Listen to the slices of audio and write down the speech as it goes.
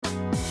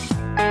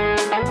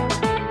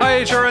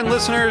HRN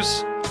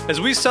listeners.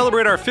 As we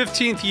celebrate our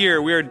 15th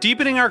year, we are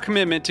deepening our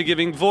commitment to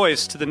giving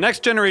voice to the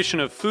next generation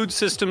of food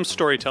systems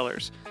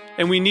storytellers,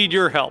 and we need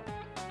your help.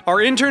 Our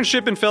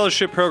internship and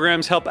fellowship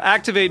programs help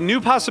activate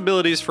new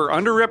possibilities for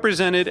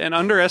underrepresented and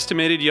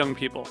underestimated young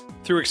people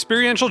through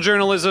experiential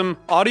journalism,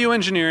 audio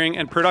engineering,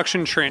 and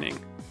production training.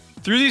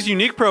 Through these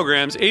unique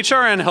programs,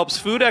 HRN helps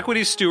food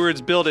equity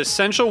stewards build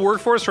essential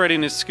workforce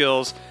readiness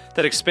skills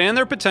that expand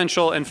their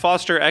potential and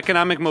foster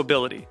economic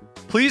mobility.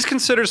 Please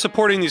consider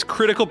supporting these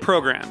critical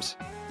programs.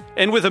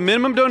 And with a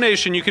minimum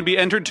donation, you can be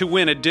entered to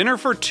win a dinner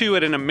for two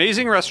at an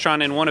amazing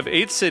restaurant in one of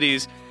 8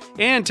 cities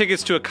and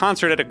tickets to a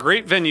concert at a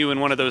great venue in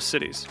one of those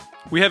cities.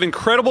 We have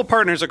incredible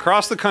partners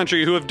across the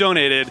country who have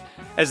donated,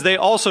 as they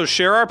also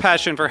share our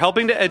passion for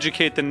helping to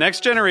educate the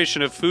next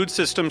generation of food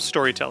systems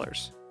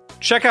storytellers.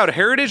 Check out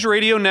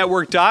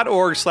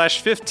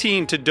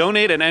heritageradionetwork.org/15 to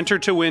donate and enter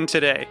to win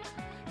today.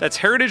 That's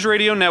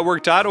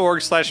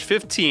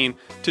heritageradionetwork.org/15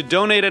 to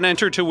donate and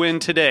enter to win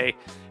today.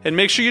 And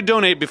make sure you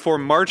donate before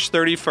March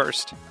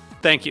 31st.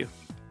 Thank you.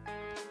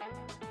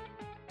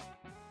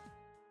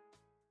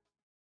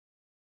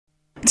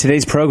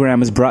 Today's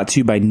program is brought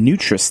to you by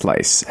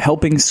NutriSlice,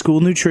 helping school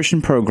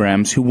nutrition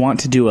programs who want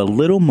to do a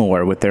little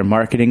more with their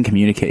marketing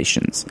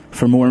communications.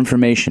 For more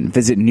information,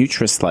 visit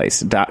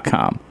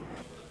NutriSlice.com.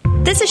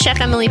 This is Chef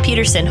Emily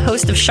Peterson,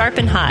 host of Sharp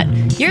and Hot.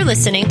 You're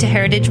listening to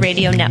Heritage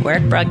Radio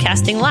Network,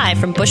 broadcasting live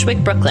from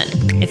Bushwick, Brooklyn.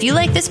 If you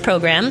like this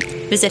program,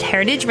 visit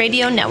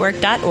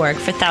heritageradionetwork.org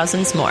for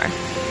thousands more.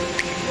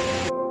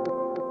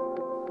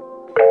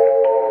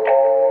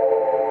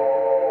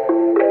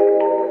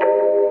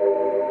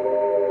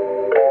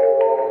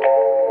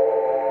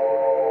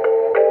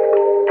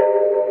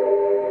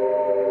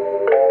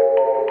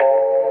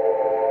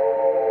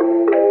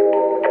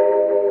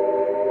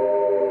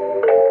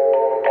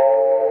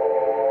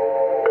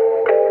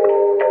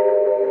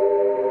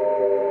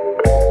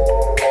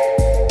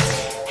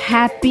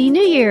 Happy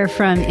New Year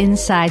from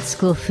Inside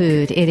School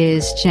Food. It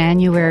is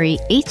January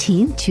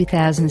 18,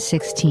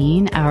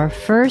 2016, our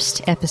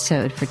first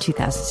episode for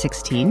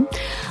 2016.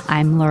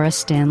 I'm Laura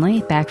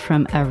Stanley, back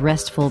from a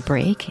restful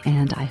break,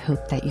 and I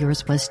hope that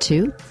yours was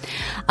too.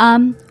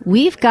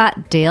 We've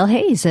got Dayle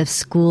Hayes of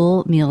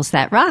School Meals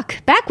That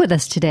Rock back with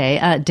us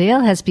today.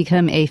 Dayle has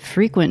become a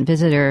frequent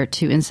visitor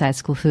to Inside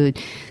School Food.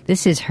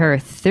 This is her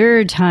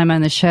 3rd time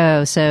on the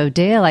show. So,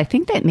 Dayle, I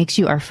think that makes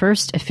you our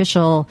first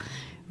official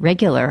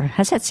regular.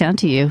 How's that sound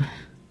to you?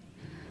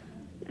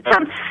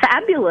 Sounds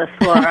fabulous,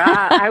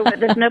 Laura.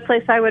 There's no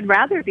place I would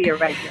rather be a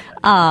regular.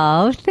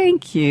 Oh,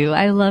 thank you.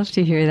 I love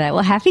to hear that.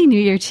 Well, Happy New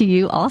Year to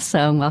you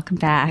also, and welcome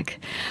back.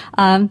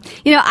 I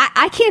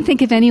can't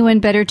think of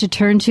anyone better to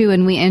turn to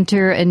when we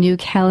enter a new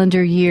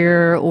calendar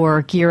year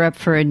or gear up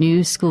for a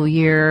new school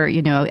year,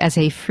 as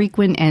a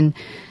frequent and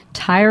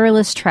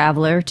tireless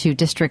traveler to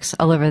districts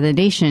all over the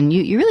nation.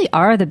 You really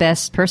are the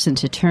best person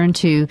to turn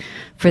to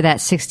for that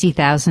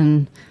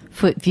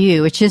 60,000-foot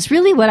view, which is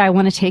really what I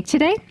want to take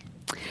today.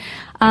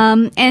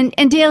 And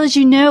Dayle, as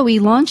you know, we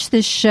launched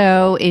this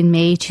show in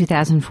May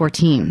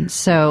 2014.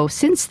 So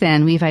since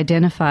then, we've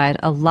identified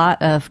a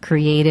lot of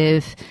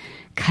creative,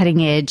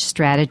 cutting-edge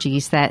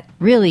strategies that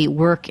really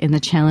work in the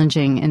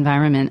challenging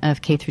environment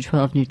of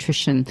K-12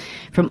 nutrition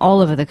from all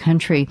over the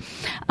country.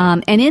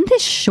 And in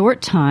this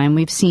short time,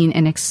 we've seen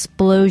an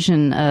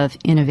explosion of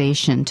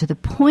innovation to the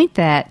point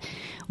that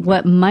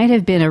what might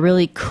have been a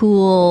really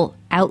cool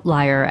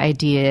outlier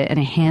idea in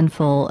a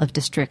handful of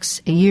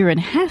districts a year and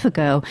a half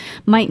ago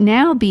might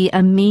now be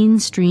a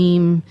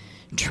mainstream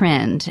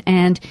trend.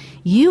 And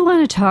you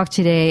want to talk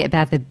today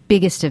about the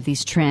biggest of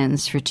these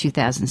trends for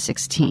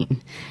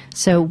 2016.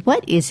 So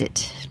what is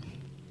it?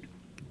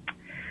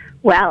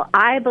 Well,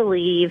 I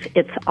believe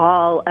it's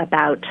all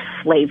about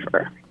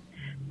flavor.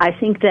 I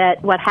think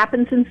that what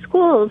happens in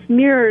schools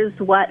mirrors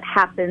what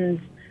happens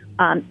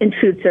in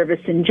food service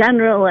in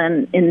general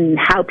and in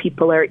how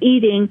people are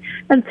eating.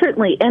 And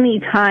certainly any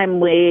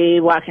time we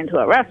walk into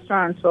a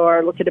restaurant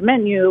or look at a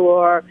menu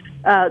or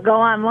go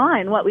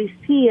online, what we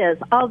see is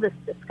all this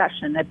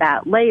discussion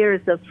about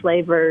layers of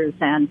flavors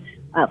and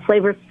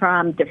flavors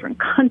from different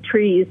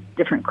countries,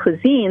 different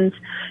cuisines.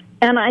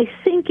 And I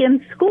think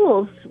in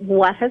schools,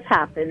 what has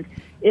happened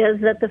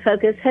is that the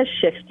focus has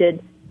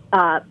shifted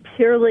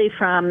purely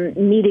from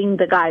meeting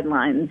the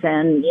guidelines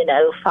and,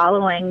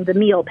 following the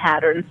meal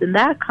patterns and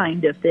that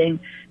kind of thing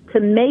to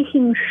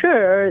making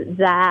sure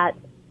that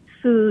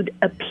food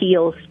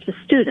appeals to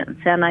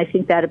students. And I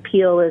think that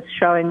appeal is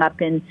showing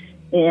up in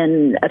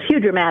a few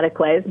dramatic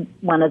ways.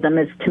 One of them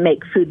is to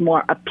make food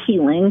more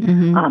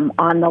appealing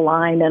on the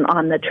line and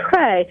on the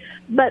tray.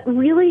 But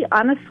really,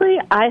 honestly,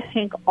 I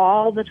think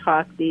all the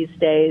talk these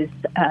days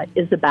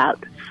is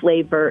about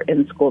flavor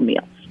in school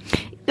meals.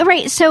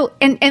 Right. So,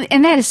 and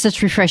that is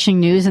such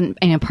refreshing news.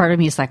 And part of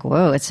me is like,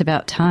 whoa, it's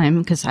about time,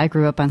 because I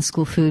grew up on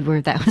school food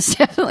where that was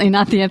definitely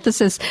not the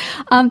emphasis.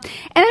 And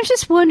I'm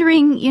just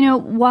wondering,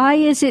 why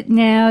is it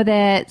now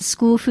that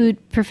school food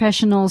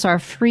professionals are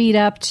freed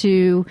up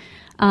to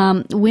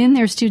win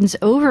their students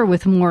over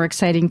with more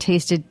exciting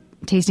tasting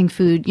tasting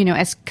food,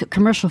 as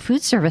commercial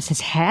food service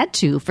has had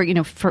to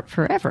for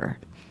forever.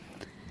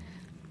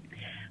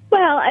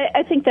 Well,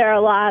 I think there are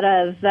a lot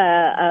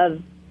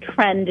of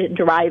trend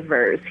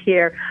drivers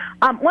here.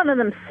 One of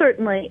them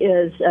certainly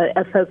is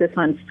a focus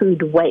on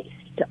food waste.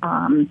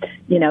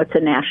 It's a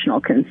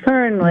national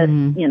concern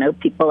with,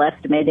 people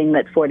estimating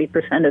that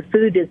 40% of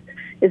food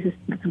is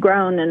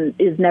grown and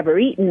is never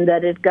eaten,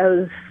 that it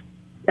goes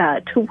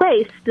to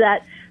waste,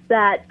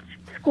 that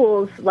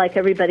schools, like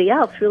everybody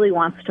else, really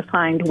wants to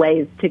find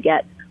ways to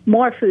get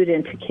more food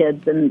into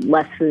kids and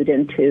less food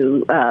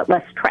into,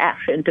 less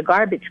trash into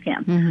garbage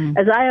cans. Mm-hmm.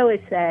 As I always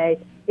say,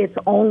 it's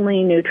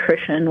only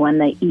nutrition when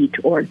they eat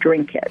or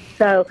drink it.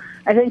 So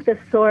I think the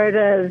sort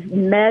of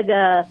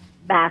mega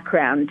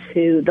background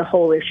to the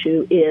whole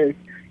issue is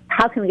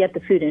how can we get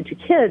the food into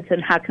kids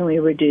and how can we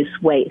reduce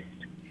waste?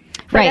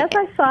 Right. But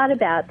as I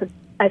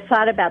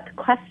thought about the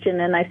question,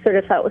 and I sort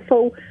of thought,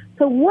 so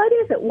what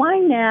is it? Why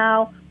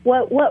now?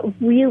 What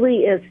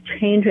really is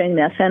changing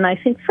this? And I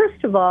think,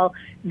 first of all,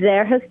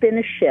 there has been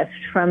a shift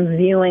from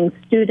viewing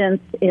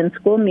students in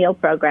school meal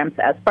programs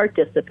as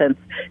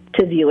participants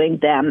to viewing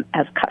them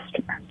as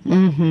customers.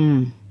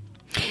 Mm-hmm.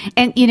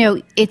 And,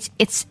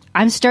 it's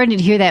I'm starting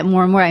to hear that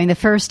more and more. I mean, the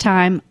first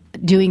time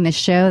doing the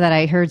show that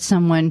I heard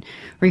someone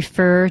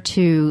refer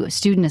to a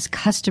student as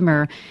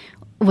customer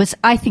was,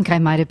 I think I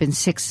might have been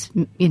 6,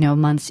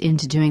 months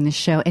into doing the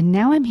show, and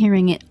now I'm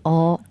hearing it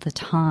all the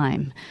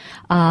time.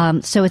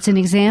 So it's an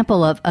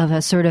example of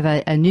a sort of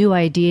a new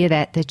idea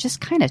that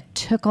just kind of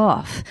took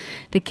off.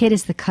 The kid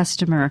is the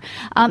customer.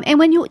 And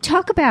when you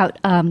talk about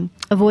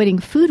avoiding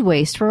food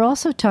waste, we're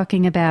also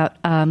talking about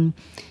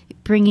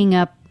bringing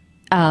up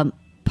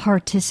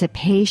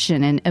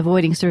participation and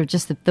avoiding sort of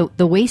just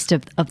the waste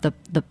of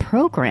the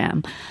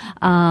program.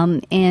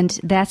 And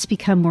that's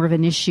become more of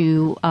an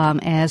issue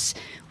as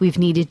we've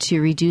needed to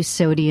reduce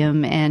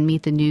sodium and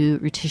meet the new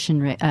nutrition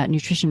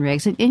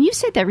regs. And you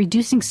said that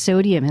reducing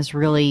sodium has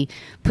really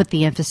put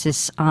the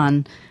emphasis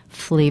on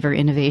flavor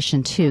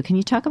innovation too. Can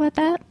you talk about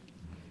that?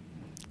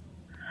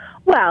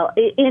 Well,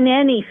 in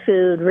any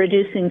food,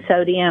 reducing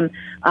sodium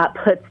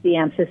puts the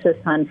emphasis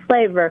on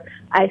flavor.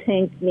 I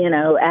think,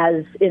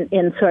 as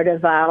in sort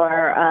of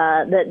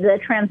our the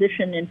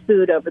transition in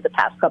food over the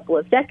past couple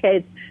of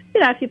decades,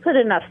 if you put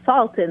enough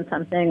salt in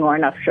something or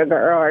enough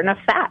sugar or enough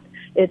fat,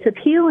 it's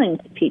appealing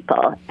to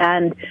people.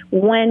 And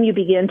when you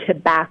begin to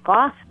back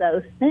off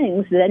those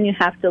things, then you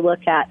have to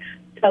look at,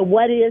 so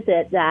what is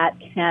it that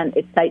can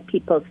excite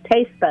people's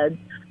taste buds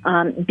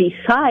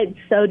besides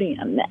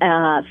sodium,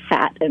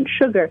 fat, and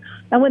sugar.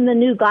 And when the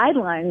new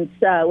guidelines,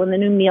 when the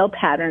new meal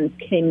patterns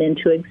came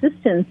into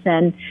existence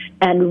and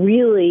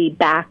really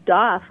backed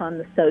off on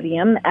the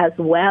sodium as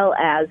well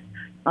as,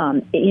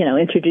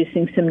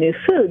 introducing some new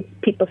foods,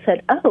 people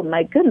said, oh,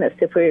 my goodness,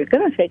 if we're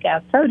going to take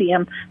out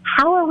sodium,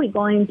 how are we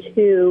going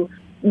to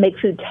make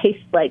food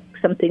taste like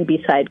something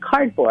beside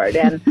cardboard?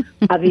 And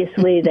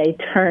obviously they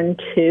turn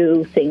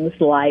to things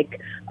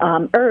like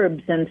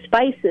herbs and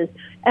spices.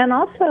 And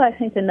also I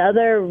think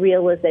another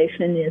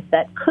realization is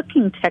that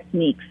cooking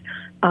techniques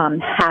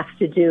have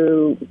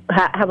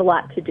a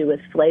lot to do with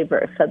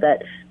flavor. So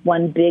that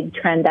one big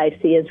trend I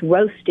see is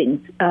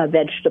roasting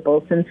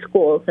vegetables in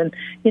schools, and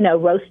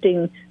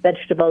roasting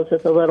vegetables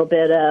with a little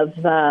bit of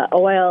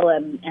oil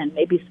and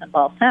maybe some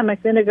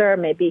balsamic vinegar,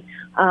 maybe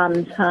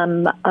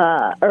some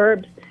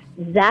herbs.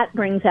 That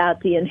brings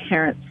out the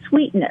inherent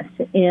sweetness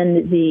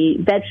in the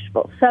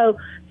vegetable. So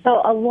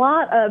a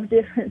lot of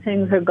different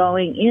things are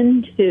going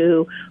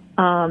into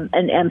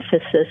an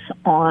emphasis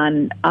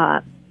on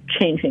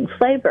changing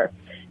flavor.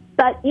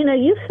 But,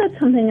 you said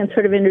something in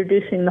sort of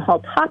introducing the whole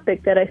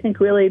topic that I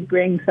think really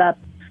brings up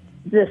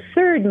the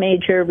third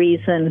major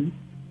reason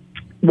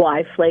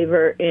why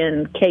flavor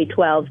in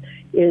K-12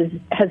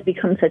 has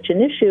become such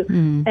an issue,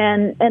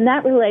 and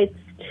that relates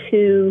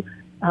to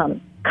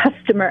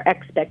customer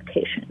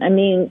expectation. I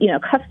mean,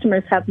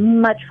 customers have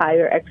much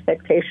higher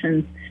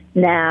expectations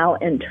now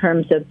in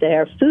terms of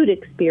their food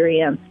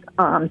experience.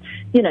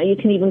 You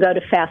can even go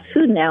to fast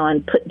food now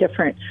and put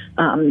different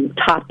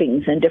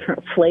toppings and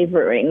different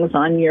flavorings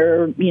on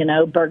your,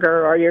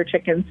 burger or your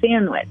chicken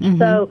sandwich.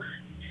 Mm-hmm.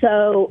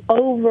 So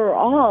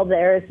overall,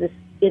 there is this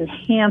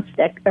enhanced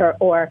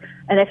or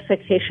an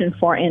expectation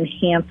for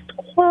enhanced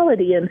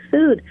quality in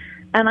food.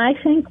 And I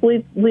think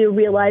we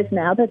realize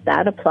now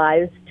that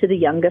applies to the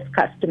youngest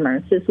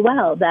customers as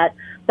well, that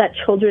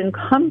children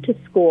come to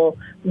school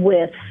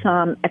with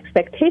some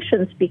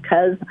expectations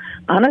because,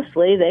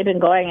 honestly, they've been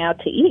going out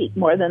to eat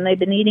more than they've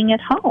been eating at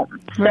home.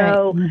 Right.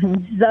 So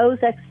those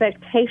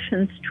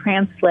expectations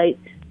translate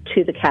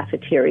to the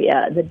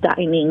cafeteria, the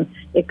dining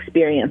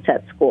experience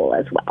at school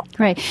as well.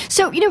 Right.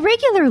 So,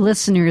 regular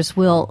listeners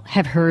will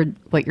have heard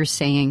what you're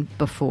saying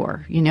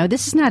before.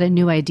 This is not a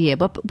new idea,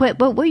 but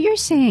what you're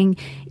saying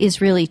is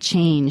really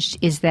changed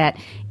is that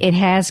it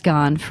has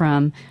gone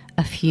from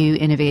a few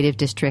innovative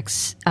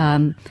districts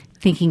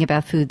thinking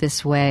about food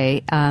this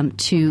way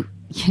to,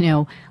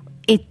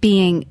 it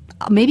being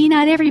maybe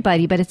not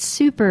everybody, but it's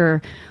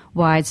super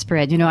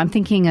widespread. I'm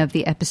thinking of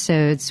the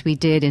episodes we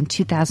did in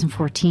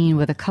 2014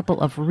 with a couple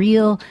of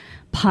real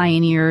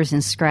pioneers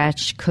in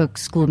scratch cook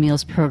school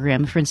meals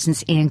program. For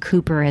instance, Ann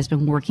Cooper has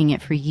been working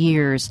it for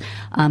years.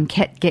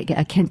 Kent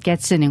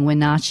Getson in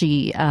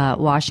Wenatchee,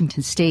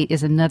 Washington State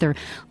is another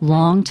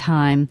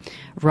longtime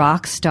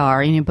rock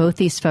star. Both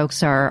these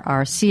folks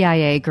are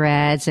CIA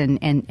grads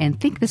and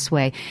think this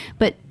way.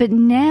 But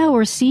now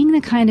we're seeing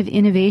the kind of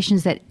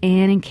innovations that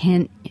Ann and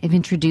Kent have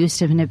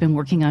introduced and have been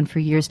working on for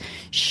years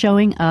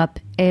showing up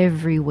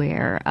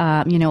everywhere.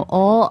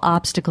 All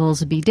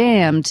obstacles be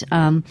damned.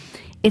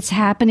 It's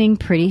happening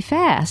pretty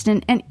fast.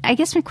 And I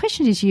guess my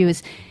question to you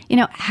is,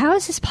 how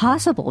is this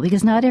possible?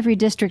 Because not every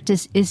district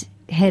is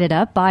headed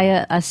up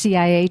by a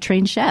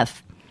CIA-trained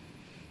chef.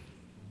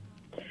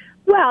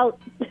 Well,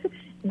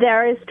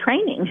 there is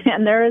training,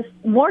 and there is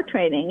more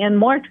training and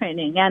more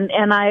training.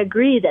 And I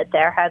agree that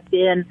there have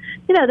been,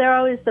 there are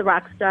always the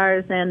rock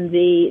stars and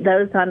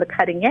those on the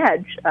cutting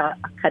edge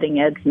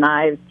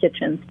knives,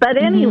 kitchens. But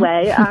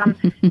anyway,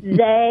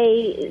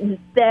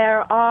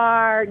 there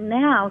are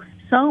now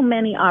so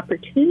many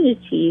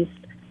opportunities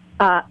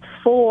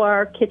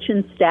for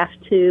kitchen staff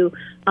to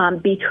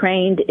be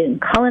trained in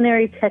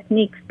culinary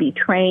techniques, be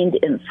trained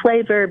in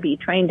flavor, be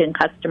trained in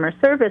customer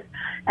service,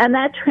 and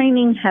that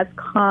training has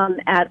come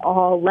at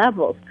all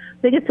levels.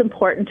 I think it's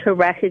important to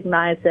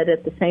recognize that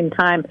at the same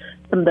time,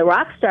 some of the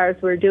rock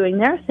stars were doing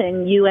their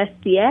thing.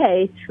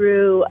 USDA,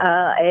 through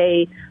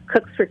a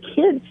Cooks for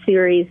Kids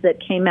series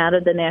that came out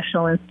of the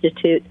National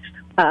Institute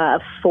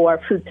for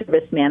Food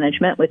Service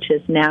Management, which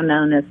is now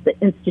known as the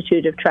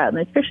Institute of Child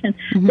Nutrition.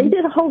 Mm-hmm. They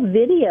did a whole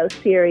video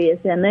series,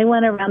 and they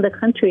went around the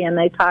country and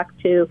they talked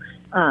to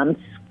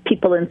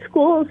people in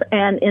schools,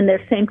 and in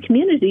their same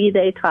community,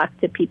 they talked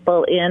to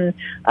people in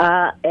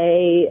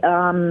a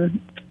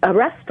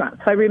restaurant.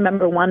 So I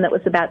remember one that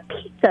was about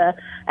pizza,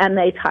 and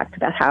they talked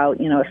about how,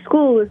 a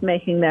school was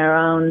making their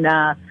own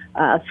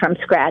from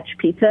scratch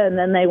pizza, and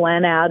then they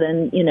went out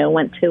and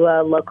went to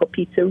a local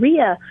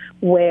pizzeria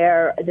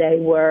where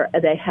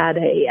they had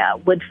a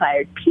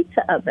wood-fired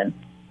pizza oven.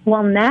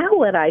 Well, now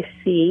what I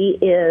see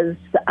is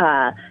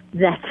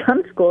that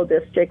some school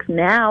districts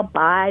now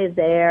buy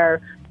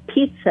their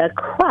pizza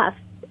crust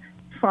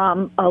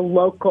from a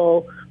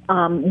local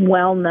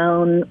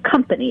well-known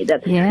company.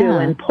 That's true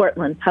in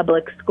Portland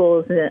Public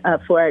Schools,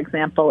 for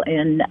example,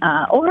 in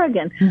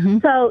Oregon. Mm-hmm.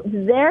 So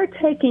they're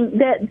taking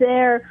that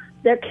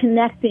they're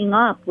connecting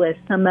up with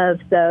some of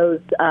those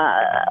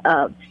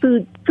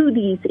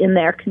foodies in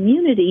their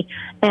community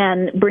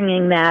and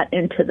bringing that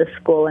into the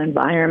school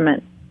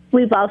environment.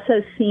 We've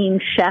also seen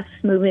chefs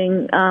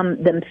moving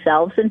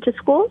themselves into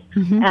schools,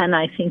 mm-hmm. and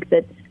I think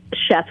that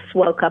chefs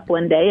woke up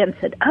one day and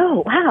said,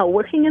 "Oh, wow,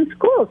 working in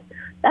schools,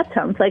 that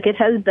sounds like it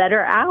has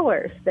better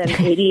hours than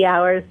 80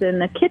 hours in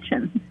the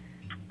kitchen."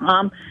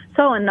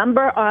 So a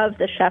number of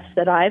the chefs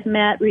that I've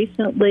met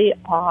recently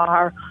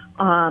are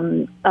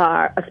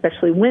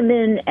especially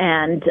women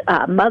and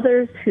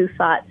mothers who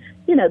thought,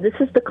 this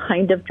is the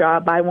kind of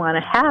job I want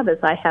to have as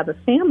I have a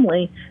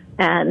family,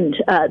 and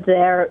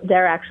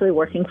they're actually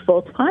working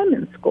full time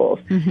in schools.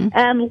 Mm-hmm.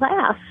 And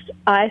last,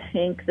 I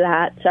think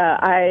that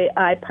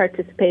I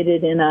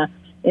participated in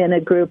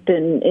a group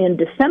in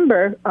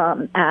December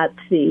at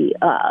the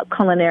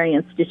Culinary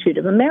Institute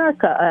of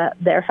America.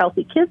 Their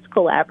Healthy Kids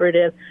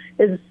Collaborative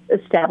has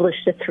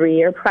established a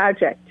 3-year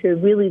project to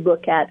really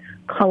look at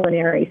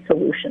culinary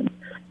solutions.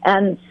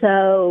 And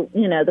so,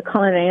 the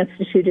Culinary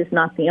Institute is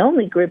not the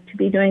only group to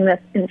be doing this.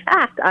 In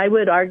fact, I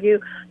would argue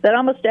that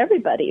almost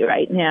everybody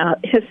right now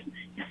is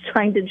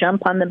trying to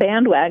jump on the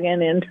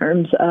bandwagon in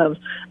terms of,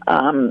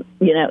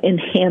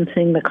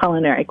 enhancing the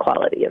culinary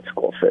quality of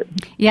school food.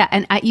 Yeah,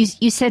 and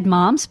you said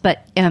moms,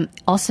 but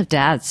also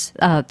dads.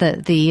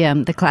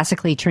 The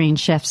classically trained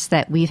chefs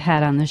that we've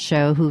had on the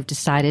show who've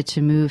decided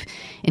to move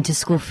into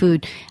school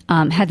food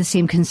had the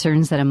same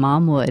concerns that a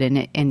mom would,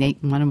 and they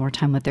wanted more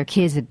time with their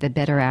kids, the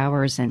better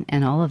hours,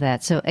 and all of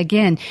that. So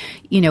again,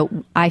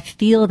 I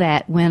feel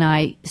that when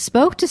I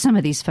spoke to some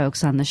of these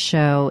folks on the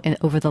show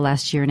over the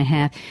last year and a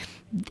half,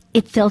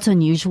 it felt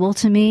unusual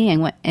to me,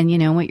 and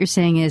what you're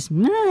saying is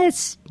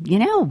it's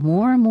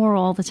more and more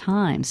all the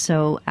time.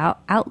 So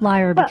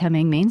outlier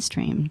becoming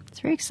mainstream. It's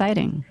very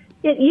exciting.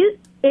 It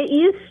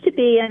used to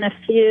be in a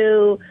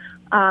few,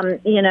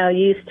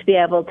 used to be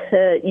able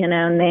to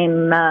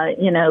name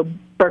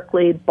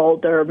Berkeley,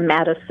 Boulder,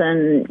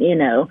 Madison,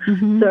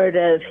 mm-hmm. sort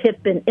of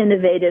hip and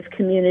innovative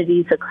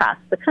communities across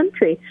the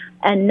country,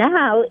 and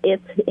now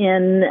it's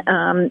in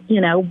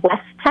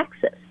West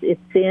Texas.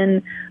 It's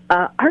in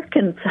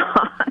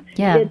Arkansas.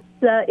 Yeah.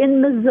 It's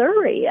in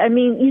Missouri. I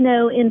mean,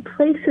 in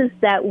places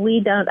that we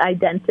don't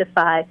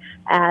identify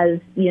as,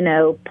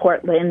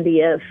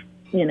 Portlandia,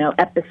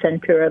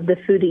 epicenter of the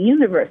foodie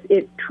universe.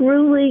 It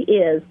truly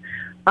is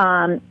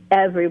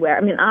everywhere.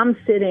 I mean, I'm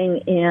sitting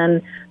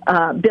in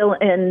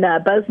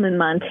Bozeman,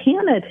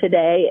 Montana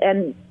today,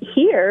 and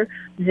here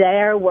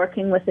they're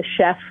working with a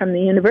chef from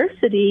the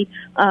university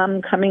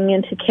coming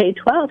into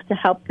K-12 to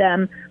help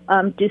them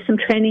do some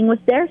training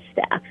with their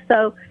staff.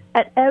 So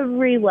at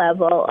every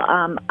level.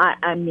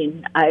 I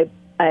mean, I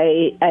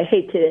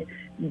hate to.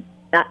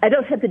 I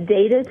don't have the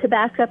data to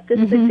back up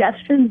this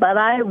suggestion, but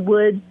I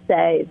would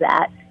say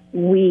that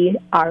we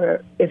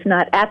are, if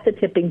not at the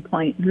tipping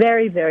point,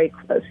 very, very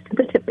close to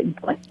the tipping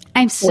point.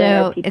 It's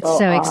so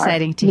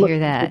exciting to hear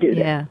that.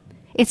 Yeah.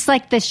 It's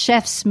like the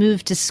chef's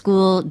move to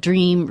school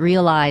dream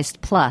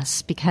realized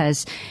plus,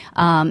 because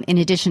in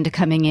addition to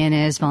coming in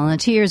as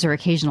volunteers or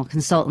occasional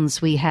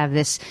consultants, we have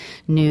this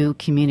new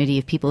community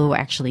of people who are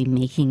actually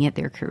making it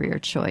their career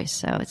choice.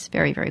 So it's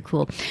very, very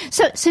cool.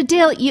 So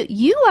Dayle,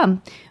 you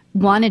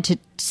wanted to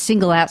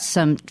single out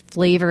some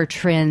flavor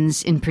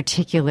trends in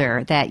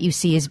particular that you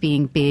see as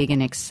being big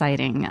and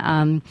exciting.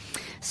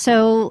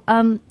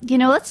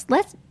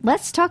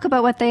 Let's talk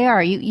about what they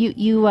are.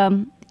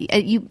 You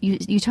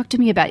talked to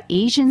me about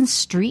Asian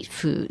street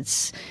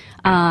foods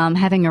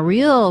having a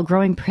real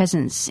growing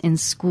presence in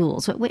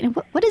schools.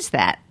 What is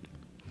that?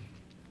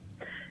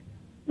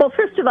 Well,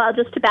 first of all,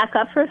 just to back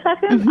up for a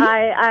second,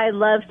 I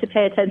love to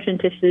pay attention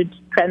to food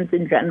trends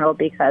in general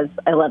because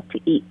I love to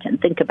eat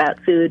and think about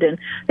food and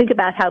think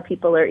about how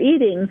people are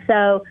eating.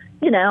 So,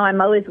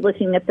 I'm always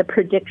looking at the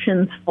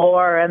predictions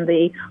for and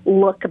the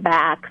look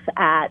backs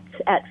at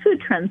food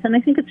trends. And I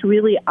think it's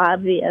really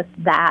obvious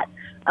that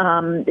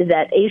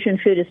that Asian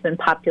food has been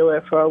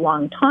popular for a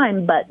long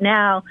time, but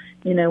now,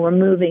 we're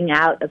moving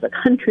out as a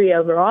country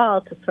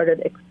overall to sort of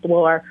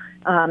explore,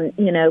 beyond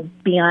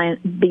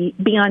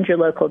your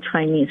local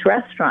Chinese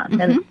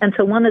restaurant. And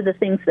so one of the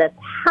things that's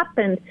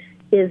happened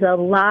is a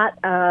lot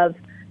of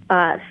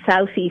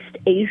Southeast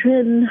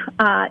Asian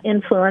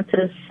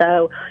influences.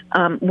 So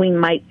we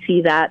might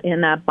see that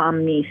in a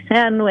banh mi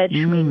sandwich.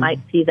 We might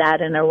see that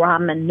in a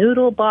ramen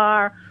noodle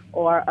bar,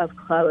 or, of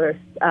course,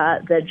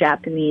 the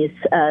Japanese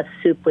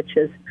soup, which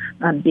has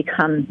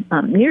become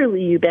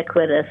nearly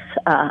ubiquitous,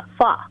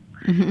 pho.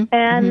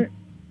 And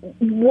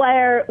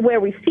where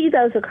we see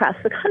those across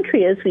the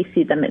country is we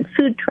see them in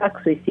food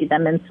trucks, we see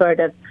them in sort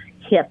of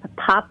hip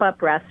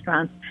pop-up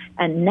restaurants,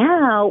 and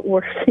now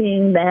we're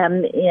seeing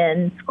them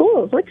in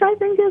schools, which I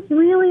think is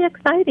really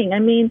exciting. I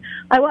mean,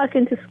 I walk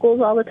into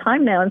schools all the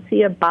time now and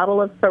see a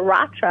bottle of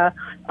sriracha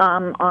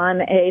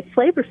on a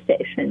flavor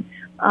station.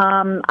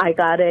 I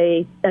got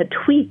a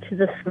tweet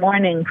this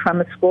morning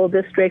from a school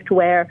district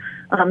where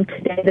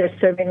today they're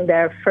serving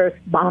their first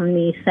banh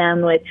mi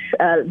sandwich,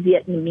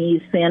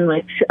 Vietnamese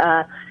sandwich,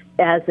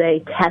 as a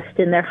test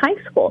in their high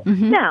school.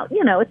 Now,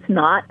 it's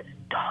not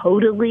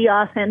totally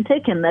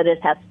authentic in that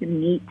it has to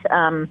meet,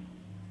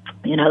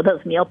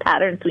 those meal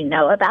patterns we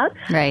know about,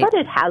 right. But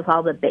it has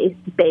all the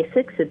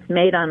basics. It's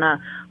made on a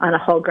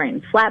whole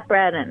grain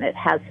flatbread, and it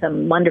has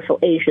some wonderful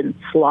Asian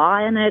slaw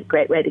in it.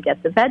 Great way to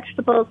get the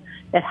vegetables.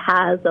 It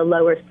has a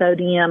lower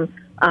sodium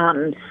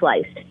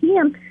sliced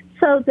ham.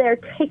 So they're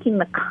taking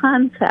the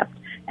concept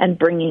and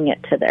bringing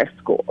it to their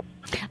schools.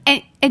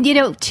 And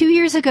 2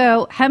 years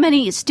ago, how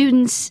many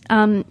students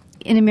in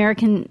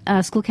American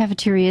school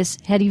cafeterias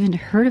had even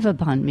heard of a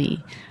banh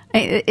mi?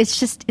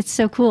 It's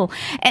so cool.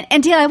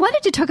 And Dayle, I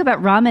wanted to talk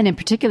about ramen in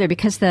particular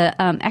because the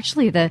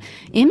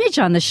image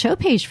on the show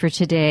page for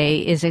today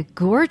is a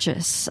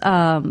gorgeous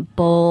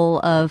bowl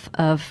of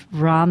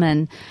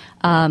ramen,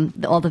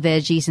 all the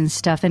veggies and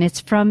stuff, and it's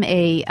from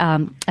a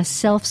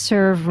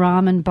self-serve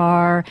ramen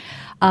bar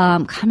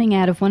coming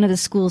out of one of the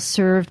schools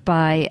served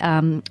by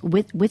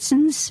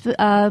Whitson's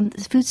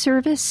food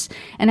service.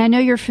 And I know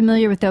you're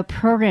familiar with their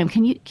program.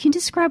 Can you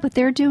describe what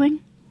they're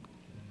doing?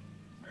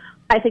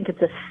 I think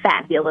it's a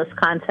fabulous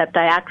concept.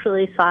 I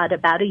actually saw it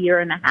about a year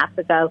and a half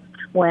ago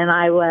when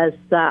I was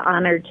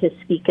honored to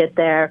speak at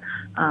their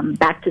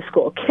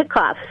back-to-school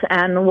kickoffs.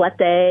 And what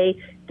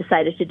they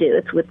decided to do,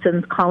 it's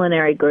Whitson's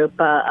Culinary Group,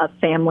 a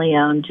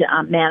family-owned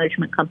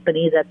management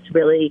company that's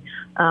really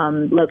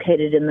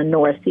located in the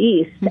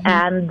Northeast.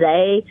 And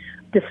they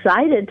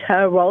decided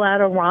to roll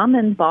out a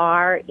ramen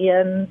bar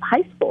in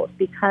high schools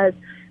because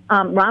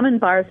ramen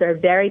bars are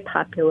very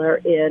popular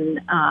in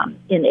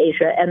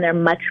Asia, and they're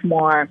much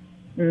more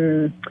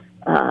they're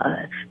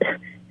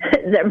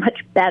much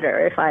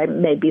better, if I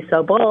may be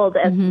so bold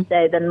as to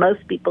say, than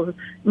most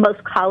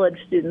college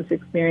students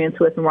experience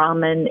with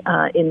ramen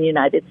in the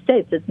United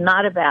States. It's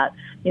not about,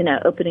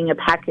 opening a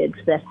package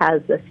that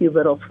has a few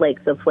little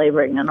flakes of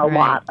flavoring and a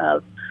lot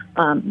of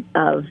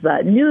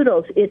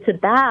noodles. It's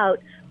about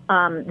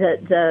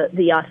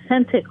the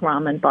authentic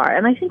ramen bar.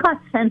 And I think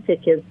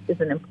authentic is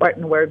an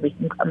important word we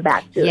can come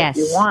back to if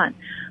you want.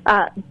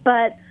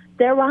 But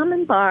their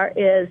ramen bar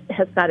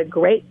has got a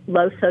great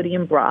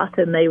low-sodium broth,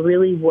 and they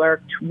really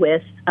worked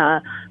with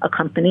a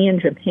company in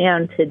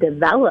Japan to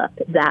develop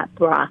that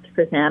broth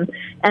for them.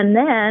 And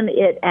then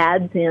it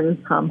adds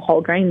in some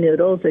whole grain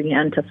noodles,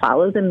 again, to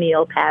follow the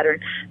meal pattern.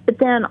 But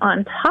then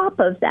on top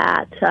of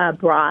that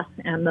broth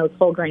and those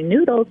whole grain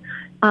noodles,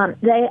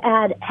 they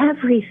add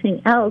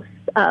everything else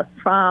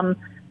from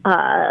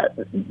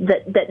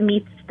that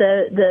meets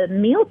the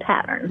meal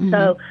pattern.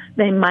 So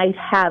they might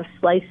have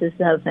slices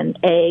of an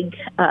egg,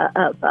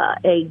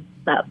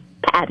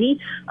 patty.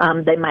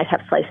 They might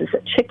have slices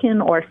of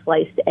chicken or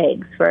sliced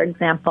eggs, for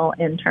example,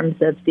 in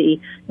terms of the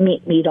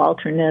meat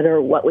alternate,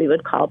 or what we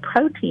would call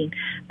protein.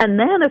 And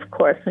then, of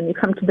course, when you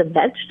come to the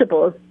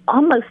vegetables,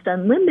 almost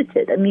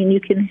unlimited. I mean, you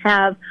can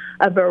have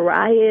a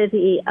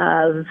variety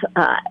of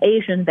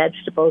Asian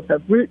vegetables,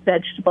 of root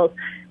vegetables.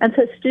 And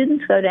so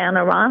students go down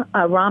a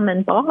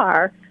ramen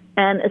bar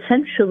and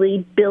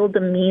essentially build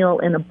a meal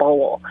in a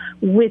bowl,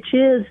 which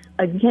is,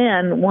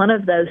 again, one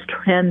of those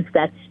trends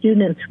that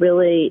students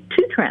really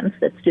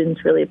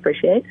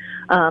appreciate.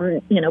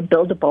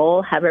 Build a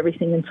bowl, have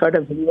everything in sort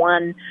of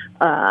one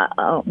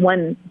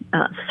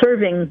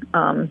serving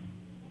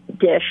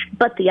dish.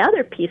 But the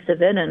other piece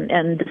of it,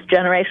 and this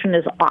generation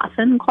is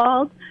often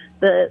called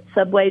the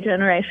Subway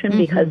generation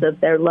because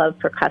of their love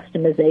for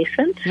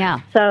customization.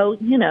 Yeah. So,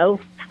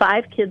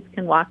 5 kids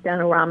can walk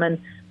down a ramen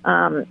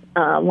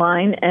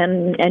line,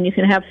 and you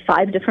can have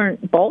 5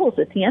 different bowls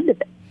at the end of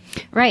it.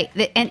 Right.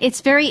 And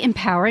it's very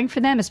empowering for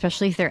them,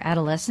 especially if they're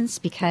adolescents,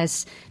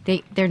 because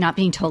they're not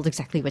being told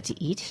exactly what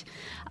to eat.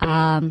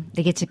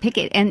 They get to pick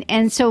it.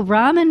 And so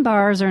ramen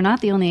bars are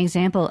not the only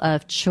example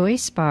of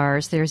choice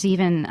bars. There's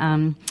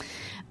even,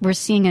 we're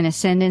seeing an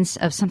ascendance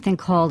of something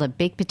called a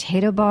baked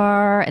potato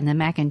bar and the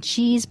mac and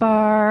cheese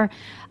bar.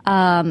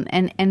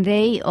 And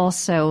they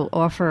also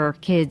offer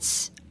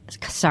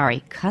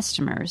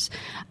customers,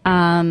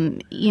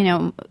 kind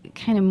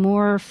of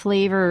more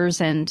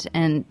flavors and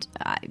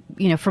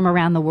from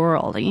around the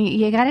world.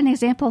 You got an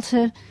example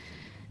to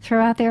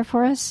throw out there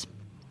for us?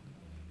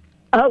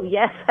 Oh,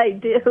 yes, I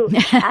do.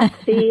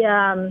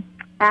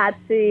 At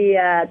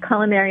the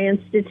Culinary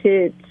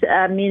Institute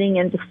meeting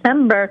in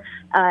December,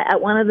 at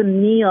one of the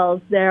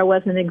meals, there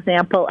was an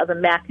example of a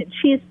mac and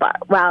cheese bar.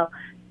 Well,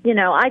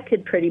 I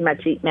could pretty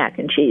much eat mac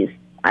and cheese,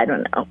 I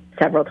don't know,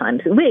 several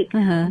times a week.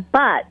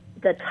 But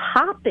the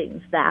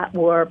toppings that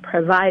were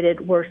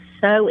provided were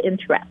so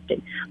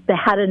interesting. They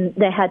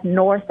had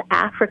North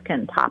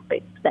African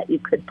toppings that you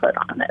could put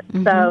on it.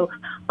 So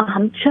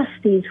just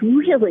these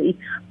really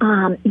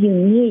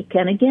unique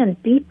and, again,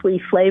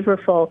 deeply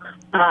flavorful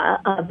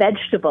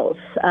vegetables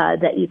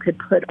that you could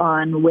put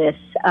on with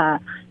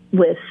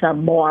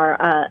some more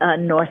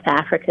North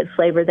African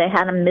flavor. They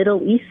had a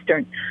Middle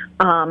Eastern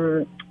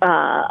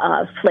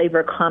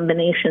flavor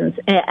combinations,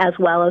 as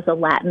well as a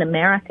Latin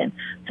American.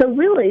 So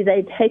really,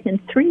 they'd taken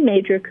 3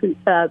 major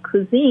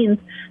cuisines,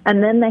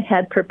 and then they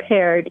had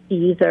prepared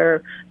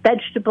either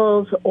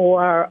vegetables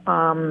or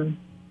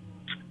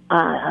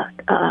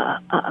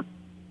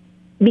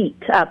meat,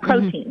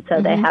 protein.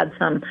 So they had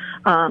some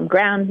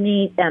ground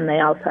meat, and they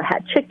also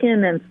had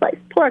chicken and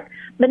sliced pork.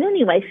 But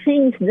anyway,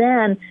 things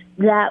then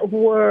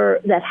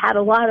that had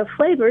a lot of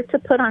flavor to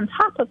put on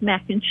top of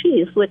mac and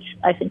cheese, which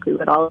I think we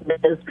would all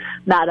admit is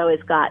not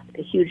always got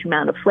a huge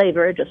amount of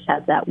flavor. It just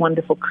has that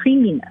wonderful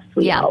creaminess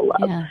we all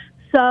love. Yeah.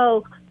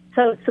 So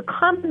it's a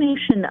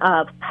combination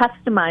of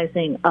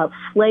customizing, of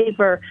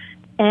flavor,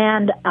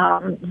 and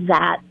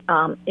that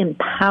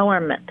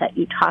empowerment that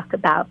you talk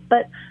about.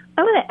 But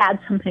I want to add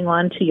something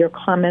on to your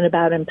comment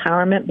about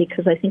empowerment,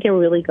 because I think it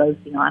really goes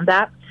beyond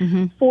that.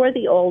 For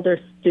the older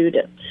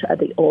student,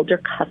 the older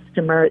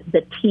customer,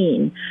 the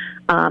teen,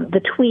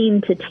 the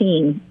tween to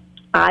teen,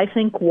 I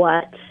think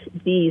what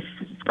these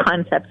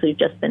concepts we've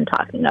just been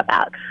talking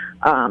about,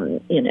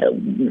 ramen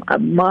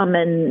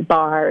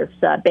bars,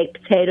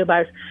 baked potato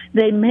bars,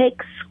 they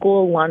make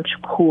school lunch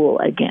cool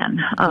again.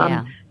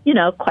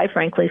 Quite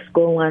frankly,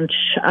 school lunch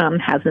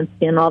hasn't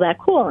been all that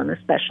cool, and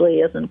especially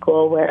isn't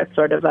cool where it's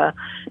sort of a,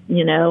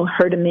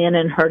 herd them in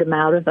and herd them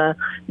out of a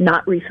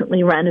not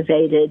recently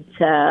renovated,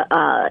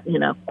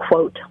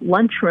 quote,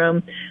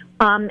 lunchroom.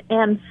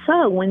 And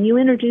so when you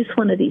introduce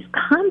one of these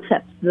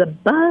concepts, the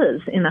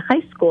buzz in a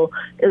high school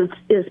is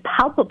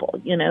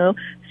palpable.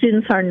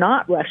 Students are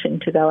not rushing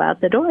to go out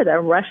the door.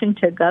 They're rushing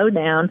to go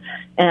down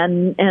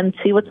and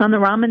see what's on the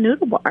ramen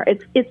noodle bar.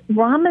 It's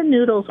ramen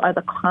noodles are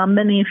the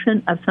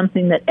combination of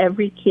something that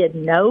every kid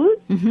knows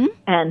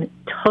and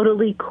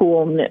totally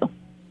cool new.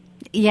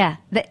 Yeah,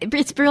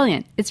 it's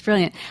brilliant. It's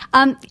brilliant.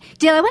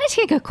 Dayle, I want to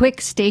take a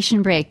quick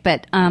station break,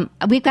 but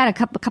we've got a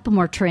couple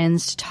more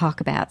trends to talk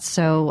about.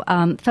 So,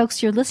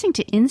 folks, you're listening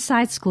to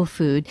Inside School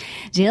Food.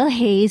 Dayle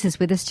Hayes is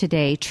with us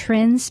today,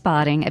 trend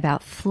spotting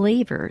about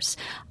flavors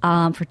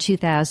for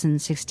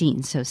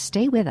 2016. So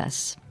stay with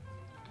us.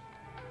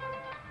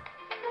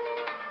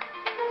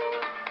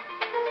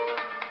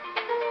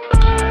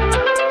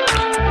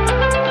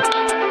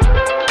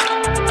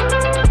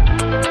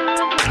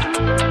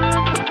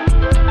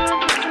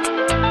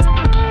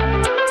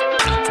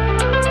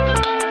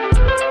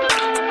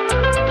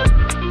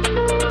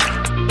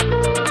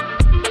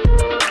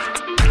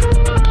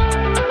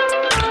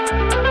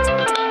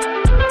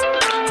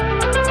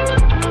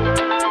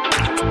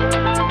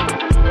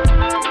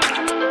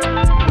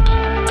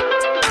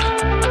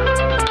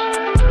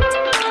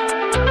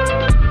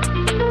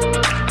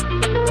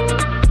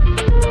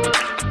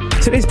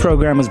 Today's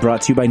program was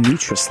brought to you by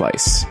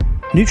NutriSlice.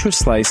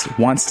 NutriSlice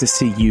wants to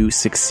see you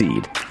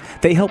succeed.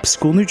 They help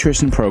school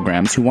nutrition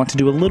programs who want to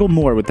do a little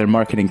more with their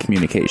marketing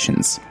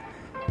communications.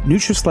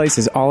 Nutrislice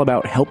is all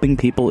about helping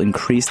people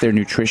increase their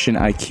nutrition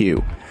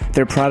IQ.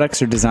 Their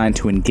products are designed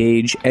to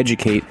engage,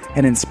 educate,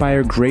 and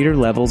inspire greater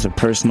levels of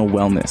personal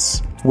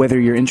wellness. Whether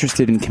you're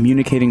interested in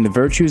communicating the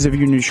virtues of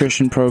your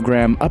nutrition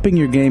program, upping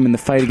your game in the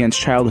fight against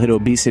childhood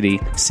obesity,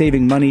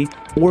 saving money,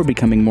 or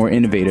becoming more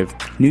innovative,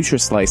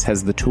 Nutrislice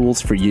has the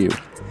tools for you.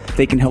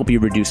 They can help you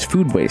reduce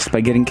food waste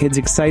by getting kids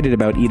excited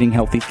about eating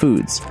healthy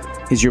foods.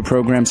 Is your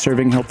program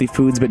serving healthy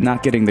foods but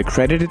not getting the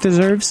credit it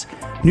deserves?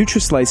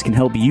 Nutrislice can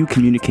help you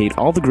communicate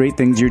all the great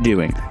things you're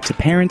doing to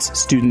parents,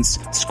 students,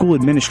 school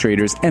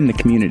administrators, and the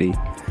community.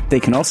 They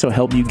can also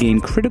help you gain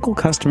critical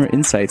customer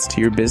insights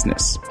to your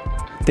business.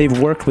 They've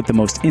worked with the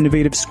most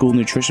innovative school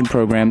nutrition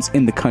programs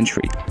in the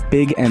country,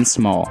 big and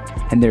small,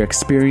 and their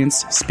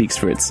experience speaks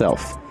for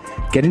itself.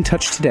 Get in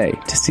touch today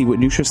to see what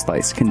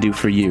Nutrislice can do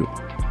for you.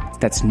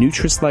 That's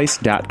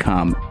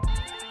Nutrislice.com.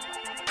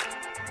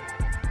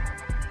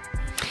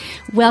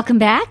 Welcome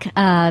back.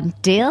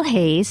 Dayle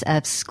Hayes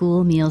of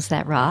School Meals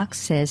That Rock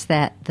says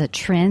that the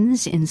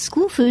trends in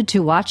school food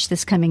to watch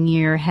this coming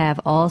year have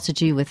all to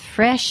do with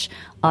fresh,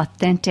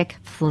 authentic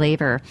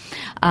flavor.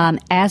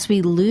 As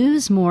we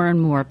lose more and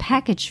more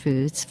packaged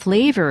foods,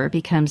 flavor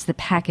becomes the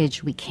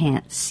package we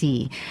can't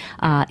see.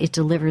 It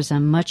delivers a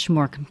much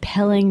more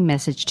compelling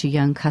message to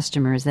young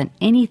customers than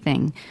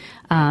anything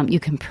you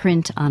can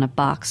print on a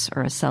box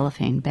or a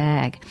cellophane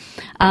bag.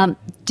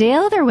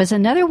 Dayle, there was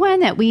another one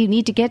that we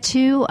need to get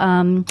to.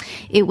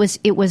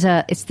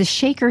 It's the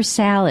shaker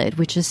salad,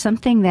 which is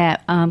something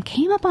that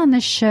came up on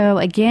the show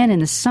again in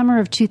the summer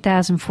of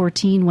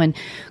 2014 when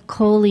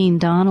Colleen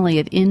Donnelly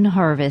of In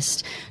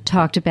Harvest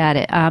talked about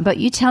it. But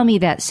you tell me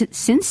that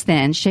since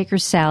then, shaker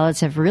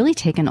salads have really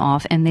taken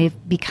off and they've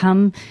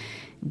become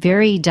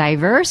very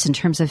diverse in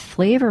terms of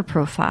flavor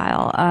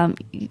profile.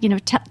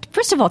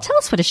 First of all, tell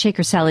us what a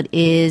shaker salad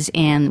is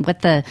and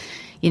what the,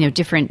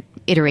 different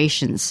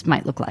iterations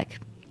might look like.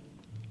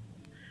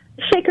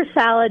 Shaker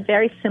salad,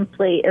 very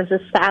simply, is a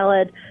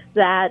salad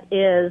that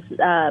is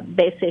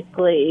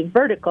basically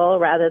vertical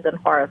rather than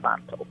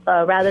horizontal.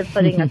 So rather than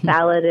putting a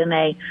salad in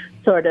a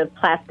sort of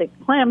plastic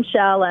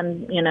clamshell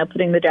and,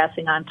 putting the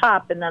dressing on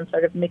top and then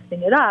sort of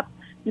mixing it up,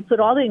 you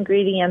put all the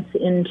ingredients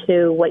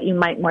into what you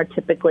might more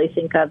typically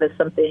think of as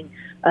something,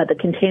 the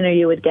container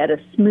you would get a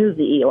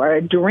smoothie or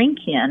a drink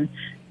in.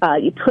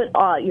 You put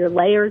all your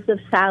layers of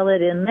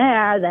salad in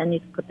there, then you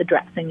can put the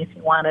dressing if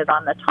you want it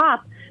on the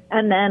top,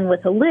 and then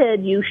with a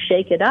lid, you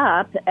shake it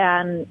up,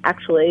 and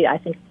actually I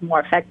think it's a more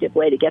effective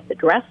way to get the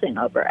dressing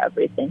over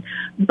everything.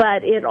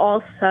 But it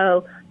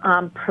also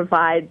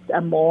provides a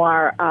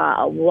more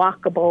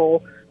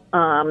walkable,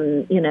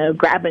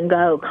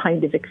 grab-and-go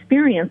kind of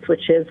experience,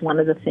 which is one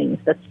of the things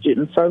that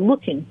students are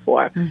looking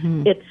for.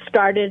 Mm-hmm. It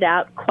started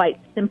out quite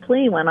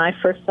simply. When I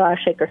first saw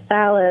shaker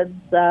salads,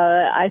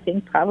 I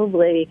think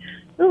probably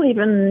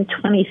even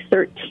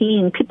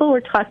 2013, people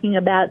were talking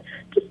about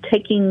just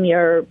taking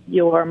your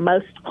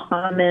most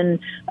common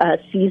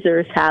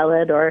Caesar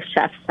salad or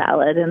chef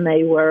salad, and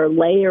they were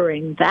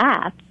layering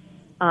that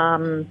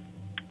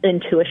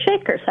into a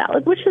shaker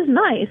salad, which is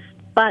nice.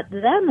 But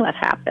then what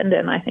happened,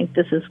 and I think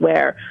this is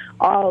where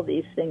all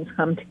these things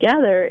come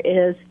together,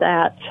 is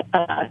that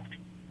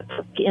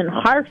In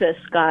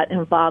Harvest got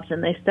involved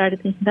and they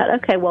started thinking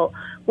about, okay, well,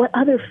 what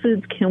other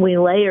foods can we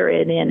layer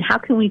it in? How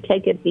can we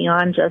take it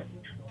beyond just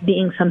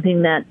being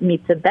something that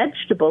meets a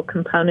vegetable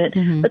component,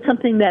 but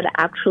something that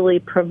actually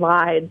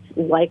provides,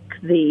 like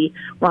the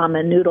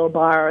ramen noodle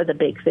bar or the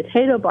baked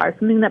potato bar,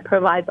 something that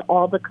provides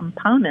all the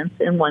components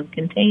in one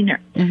container.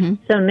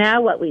 So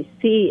now what we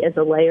see is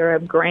a layer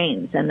of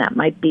grains, and that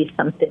might be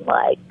something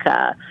like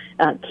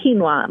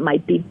quinoa, it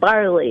might be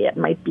barley, it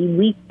might be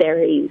wheat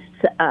berries,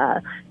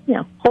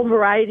 whole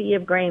variety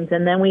of grains.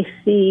 And then we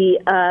see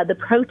the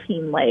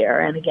protein layer,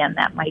 and again,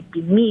 that might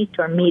be meat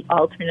or meat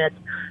alternates.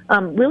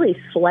 Really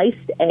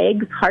sliced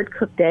eggs,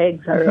 hard-cooked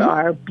eggs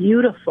are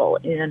beautiful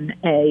in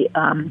a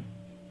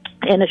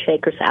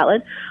shaker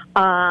salad.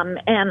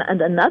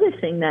 And another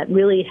thing that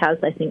really has,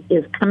 I think,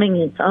 is coming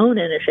its own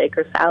in a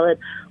shaker salad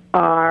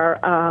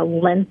are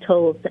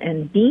lentils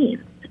and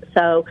beans.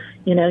 So,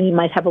 you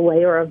might have a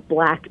layer of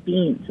black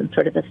beans in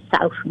sort of a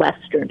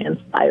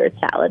Southwestern-inspired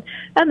salad.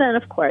 And then,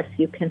 of course,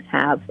 you can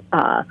have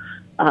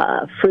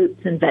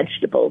fruits and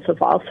vegetables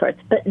of all sorts.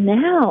 But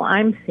now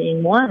I'm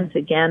seeing ones,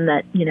 again,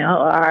 that,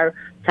 are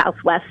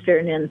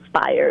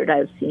Southwestern-inspired.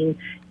 I've seen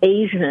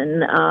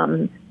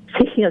Asian.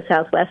 Speaking of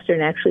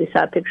Southwestern, actually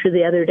saw a picture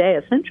the other day.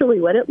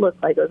 Essentially what it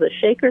looked like was a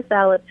shaker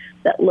salad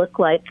that looked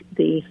like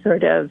the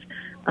sort of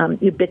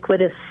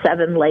ubiquitous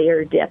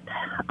 7-layer dip,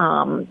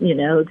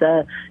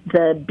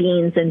 the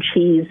beans and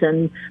cheese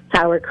and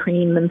sour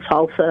cream and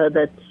salsa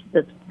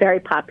that's very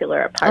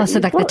popular at parties. Oh, so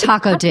like the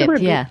taco dip,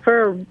 yeah.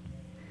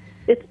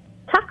 It's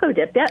taco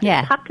dip,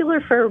 yeah. It's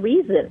popular for a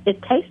reason.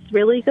 It tastes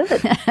really good.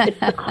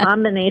 It's a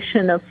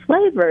combination of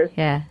flavors.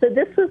 Yeah. So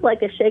this was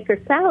like a shaker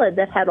salad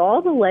that had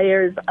all the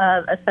layers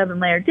of a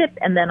 7-layer dip,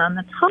 and then on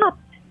the top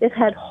it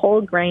had whole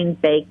grain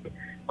baked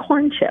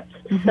corn chips.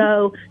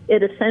 So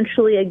it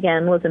essentially,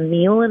 again, was a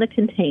meal in a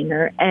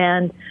container,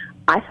 and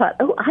I thought,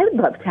 oh, I would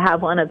love to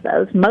have one of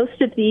those.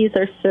 Most of these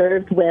are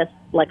served with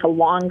like a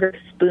longer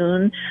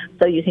spoon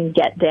so you can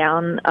get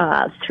down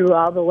through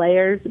all the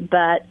layers.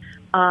 But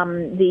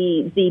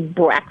the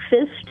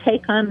breakfast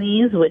take on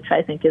these, which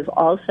I think is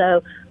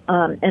also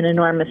an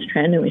enormous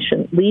trend, and we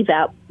shouldn't leave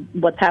out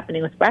what's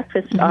happening with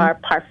breakfast, are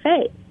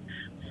parfaits.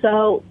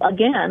 So,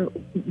 again,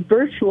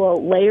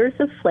 virtual layers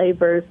of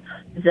flavors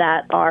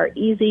that are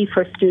easy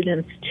for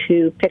students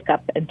to pick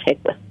up and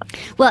take with them.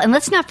 Well, and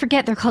let's not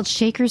forget they're called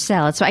shaker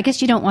salads. So I guess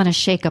you don't want to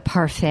shake a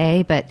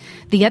parfait, but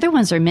the other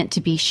ones are meant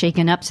to be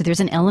shaken up. So there's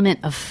an element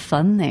of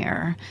fun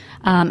there.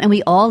 And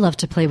we all love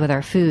to play with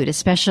our food,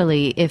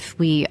 especially if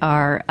we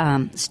are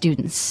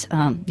students,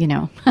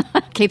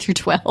 K through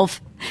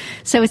 12.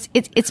 So it's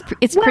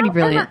pretty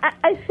brilliant.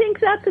 I think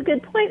that's a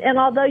good point. And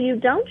although you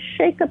don't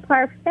shake a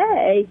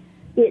parfait,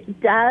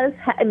 it does.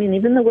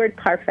 Even the word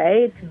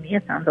parfait, to me,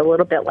 it sounds a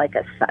little bit like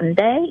a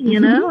sundae. You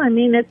know,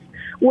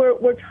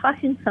 we're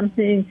talking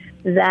something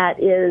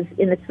that is,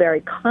 in its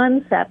very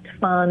concept,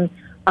 fun.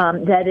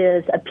 That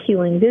is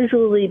appealing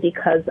visually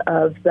because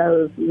of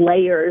those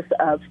layers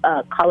of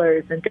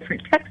colors and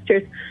different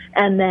textures,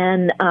 and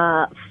then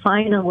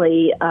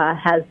finally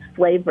has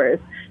flavors.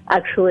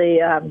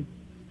 Actually, on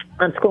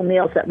School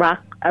Meals at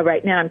Rock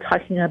right now, I'm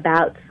talking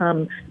about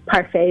some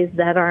parfaits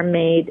that are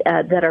made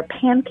that are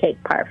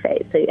pancake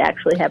parfaits. So you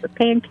actually have a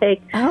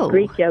pancake,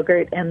 Greek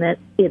yogurt, and that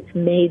it's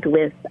made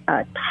with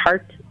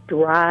tart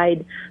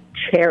dried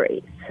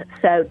cherries.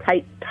 So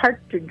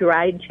tart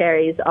dried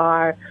cherries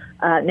are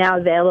now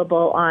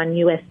available on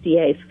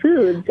USDA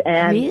foods,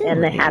 and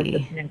they have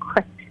this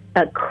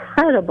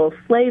incredible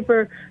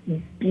flavor,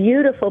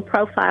 beautiful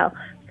profile.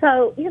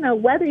 So,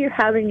 whether you're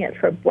having it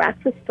for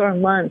breakfast or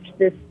lunch,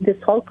 this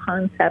whole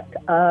concept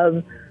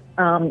of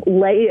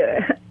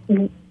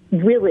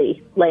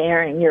really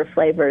layering your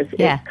flavors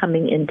is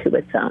coming into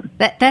its own.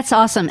 That's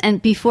awesome. And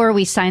before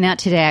we sign out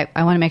today,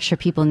 I want to make sure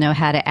people know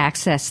how to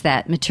access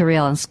that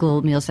material on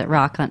School Meals at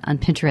Rock on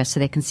Pinterest so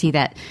they can see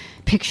that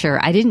picture.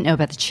 I didn't know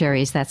about the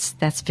cherries. That's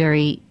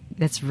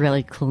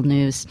really cool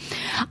news.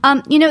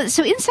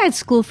 So Inside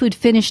School Food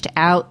finished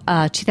out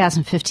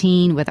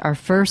 2015 with our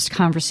first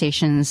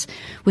conversations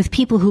with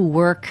people who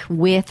work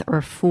with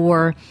or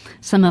for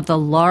some of the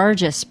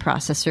largest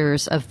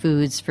processors of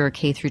foods for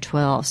K through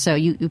 12. So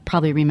you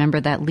probably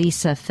remember that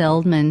Lisa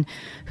Feldman,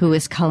 who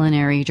is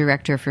culinary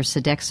director for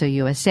Sodexo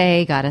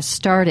USA, got us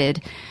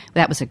started.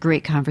 That was a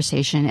great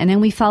conversation. And then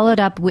we followed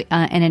up in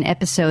an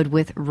episode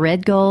with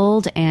Red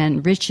Gold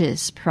and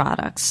Rich's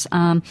products.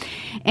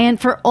 And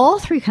for all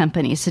three companies,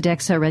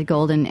 Sodexo, Red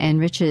Gold, and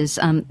Rich's,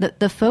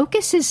 the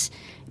focus is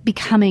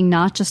becoming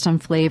not just on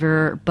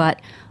flavor,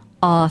 but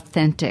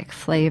authentic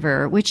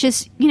flavor, which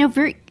is,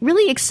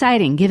 really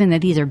exciting given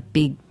that these are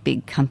big,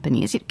 big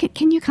companies.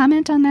 Can you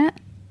comment on that?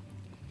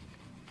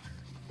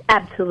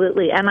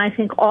 Absolutely. And I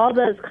think all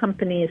those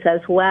companies,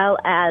 as well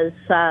as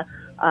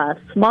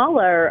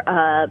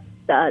smaller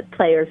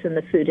players in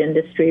the food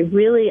industry,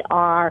 really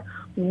are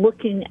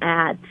looking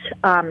at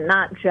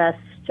not just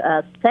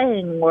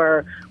saying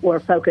we're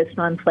focused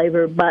on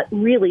flavor, but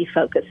really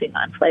focusing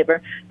on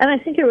flavor. And I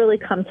think it really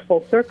comes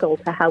full circle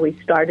to how we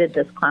started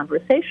this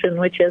conversation,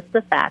 which is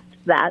the fact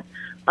that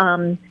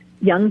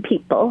young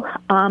people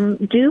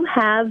do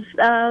have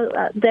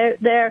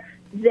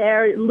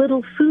they're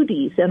little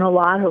foodies in a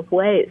lot of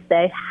ways.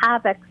 They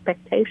have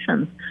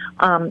expectations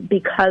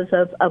because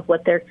of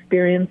what they're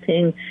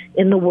experiencing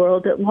in the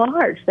world at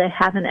large. They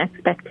have an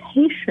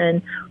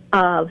expectation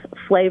of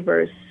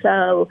flavors.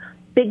 So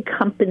big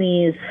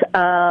companies,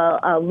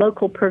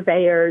 local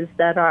purveyors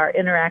that are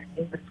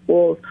interacting with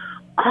schools,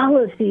 all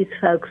of these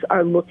folks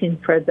are looking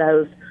for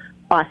those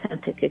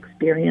authentic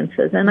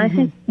experiences. And I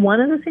think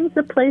one of the things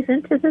that plays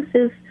into this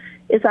is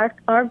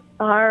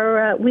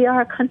we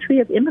are a country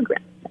of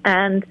immigrants.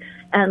 And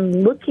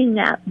looking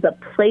at the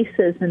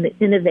places and the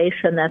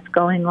innovation that's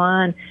going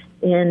on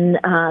in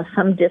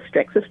some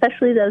districts,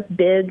 especially those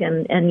big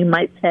and you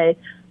might say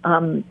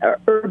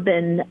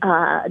urban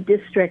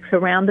districts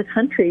around the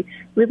country,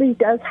 really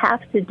does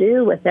have to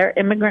do with their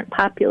immigrant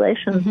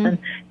populations.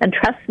 And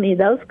trust me,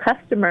 those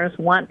customers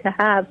want to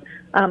have,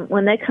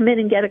 when they come in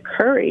and get a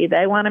curry,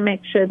 they want to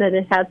make sure that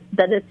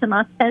it's an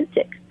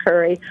authentic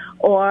curry,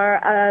 or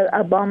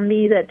a banh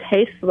mi that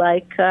tastes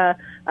like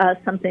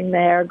something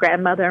their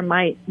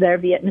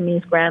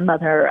Vietnamese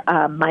grandmother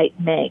might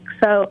make.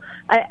 So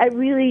I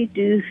really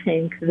do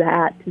think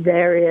that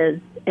there is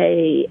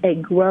a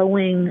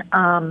growing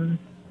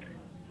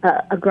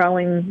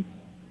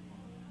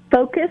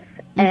focus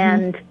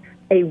and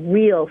a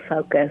real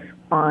focus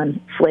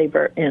on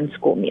flavor in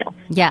school meals.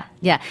 Yeah.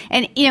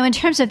 And, in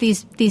terms of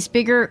these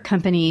bigger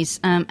companies,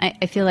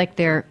 I feel like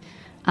they're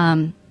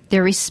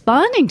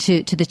responding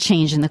to the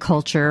change in the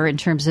culture in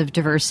terms of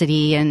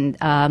diversity and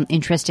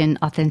interest in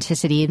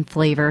authenticity and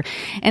flavor.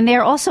 And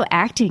they're also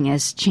acting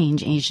as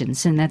change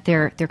agents in that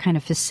they're kind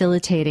of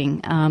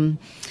facilitating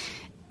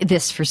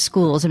this for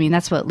schools. I mean,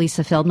 that's what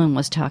Lisa Feldman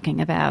was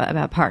talking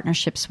about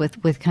partnerships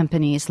with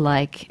companies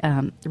like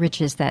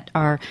Riches that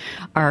are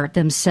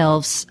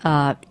themselves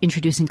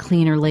introducing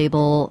cleaner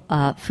label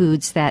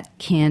foods that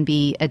can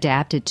be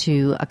adapted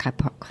to a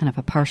kind of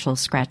a partial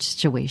scratch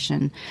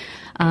situation.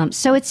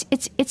 So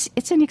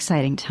it's an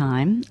exciting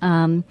time.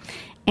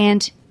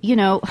 And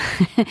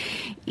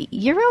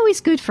you're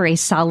always good for a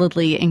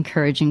solidly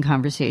encouraging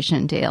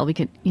conversation, Dayle. We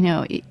could,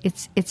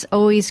 it's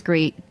always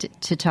great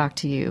to talk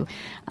to you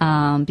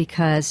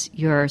because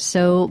you're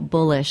so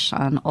bullish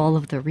on all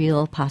of the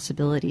real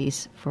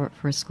possibilities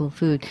for school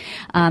food.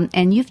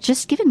 And you've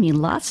just given me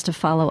lots to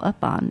follow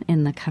up on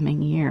in the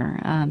coming year.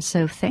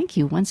 So thank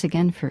you once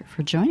again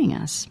for joining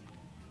us.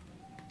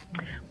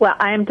 Well,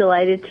 I am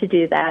delighted to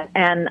do that.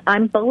 And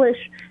I'm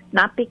bullish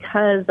not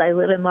because I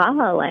live in La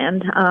La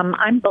Land.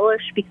 I'm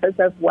bullish because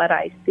of what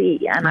I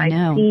see. And I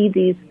see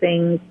these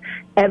things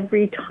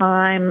every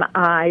time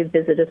I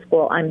visit a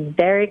school. I'm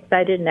very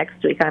excited.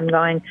 Next week I'm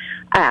going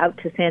out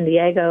to San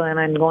Diego, and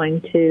I'm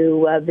going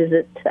to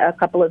visit a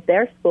couple of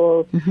their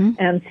schools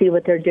and see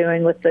what they're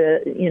doing with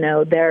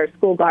their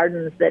school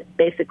gardens that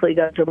basically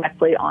go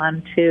directly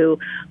onto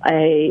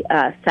a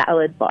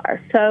salad bar.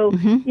 So,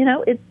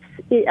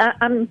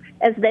 I'm,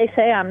 as they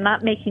say, I'm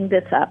not making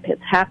this up.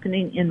 It's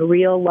happening in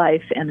real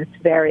life, and it's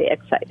very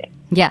exciting.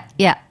 Yeah.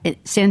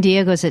 San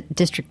Diego is a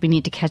district we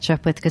need to catch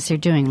up with because they're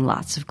doing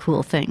lots of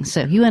cool things.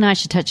 So you and I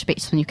should touch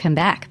base when you come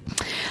back.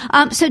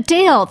 So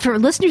Dayle, for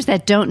listeners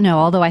that don't know,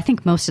 although I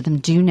think most of them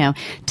do know,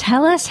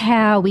 tell us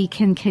how we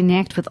can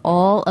connect with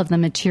all of the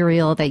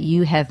material that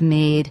you have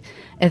made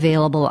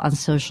available on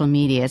social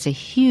media. It's a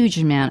huge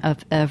amount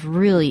of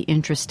really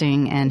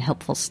interesting and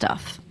helpful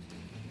stuff.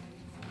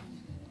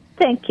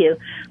 Thank you.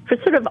 For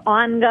sort of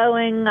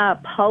ongoing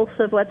pulse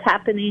of what's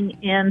happening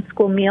in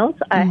school meals,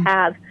 I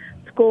have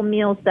School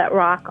Meals That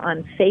Rock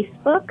on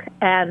Facebook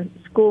and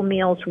School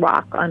Meals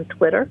Rock on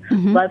Twitter.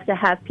 Love to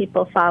have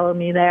people follow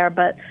me there.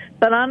 But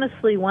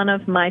honestly, one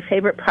of my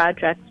favorite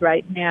projects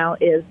right now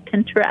is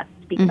Pinterest,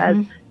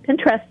 because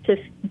Pinterest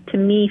to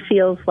me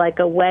feels like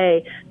a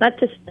way not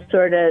just to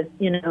sort of,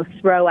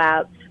 throw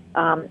out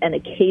an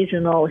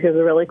occasional, here's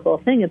a really cool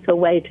thing. It's a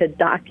way to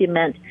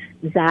document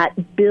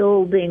that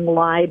building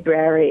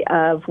library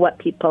of what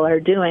people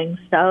are doing.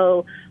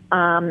 So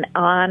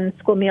on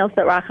School Meals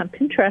That Rock on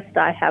Pinterest,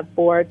 I have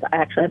boards. I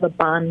actually have a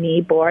banh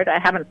mi board. I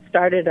haven't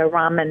started a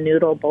ramen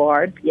noodle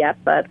board yet,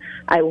 but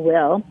I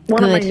will.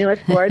 One of my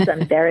newest boards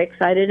I'm very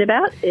excited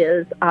about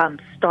is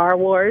Star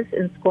Wars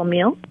in school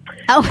meals.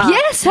 Oh,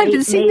 yes, I've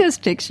been seeing those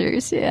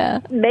pictures,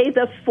 yeah. May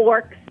the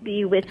forks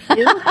be with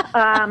you.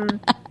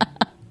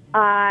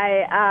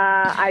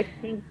 I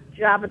think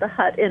Jabba the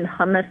Hutt in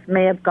hummus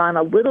may have gone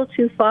a little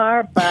too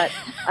far, but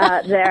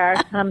there are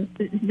some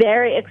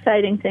very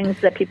exciting things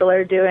that people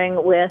are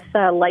doing with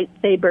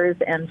lightsabers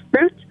and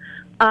fruit.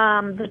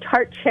 The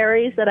tart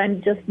cherries that I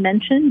just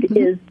mentioned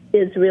is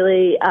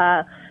really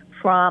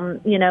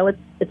from,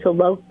 it's a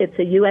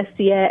U.S.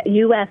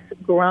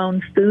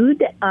 grown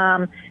food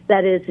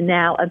that is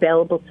now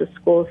available to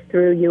schools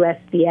through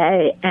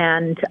USDA,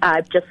 and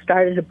I've just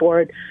started a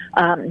board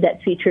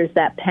that features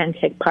that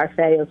pancake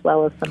parfait as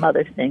well as some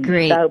other things.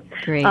 Great.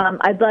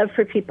 I'd love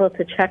for people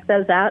to check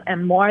those out,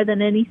 and more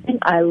than anything,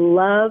 I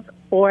love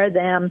for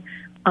them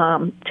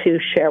to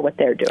share what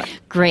they're doing.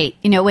 Great.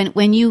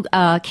 When you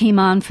came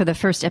on for the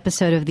first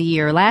episode of the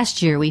year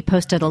last year, we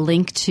posted a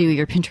link to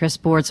your Pinterest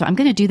board. So I'm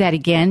going to do that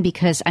again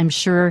because I'm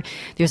sure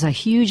there's a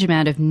huge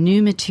amount of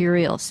new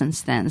material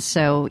since then.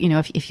 So,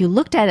 if you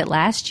looked at it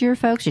last year,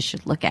 folks, you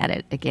should look at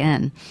it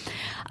again.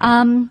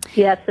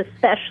 Yes,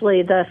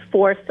 especially the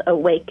Force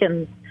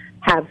Awakens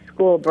have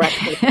school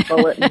breakfast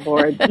bulletin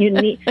boards. You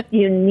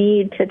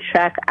need to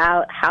check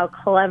out how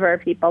clever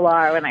people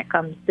are when it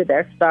comes to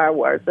their Star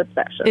Wars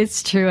obsession.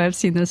 It's true. I've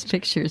seen those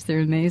pictures. They're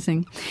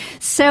amazing.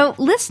 So,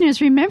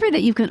 listeners, remember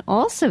that you can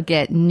also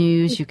get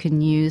news you can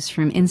use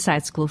from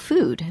Inside School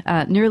Food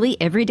nearly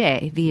every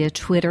day via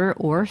Twitter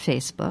or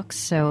Facebook.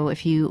 So,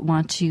 if you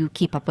want to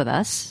keep up with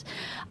us,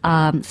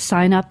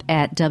 sign up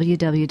at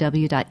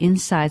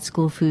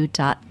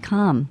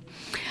www.insideschoolfood.com.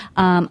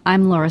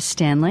 I'm Laura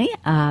Stanley,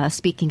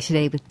 speaking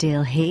today with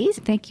Dayle Hayes.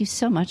 Thank you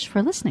so much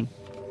for listening.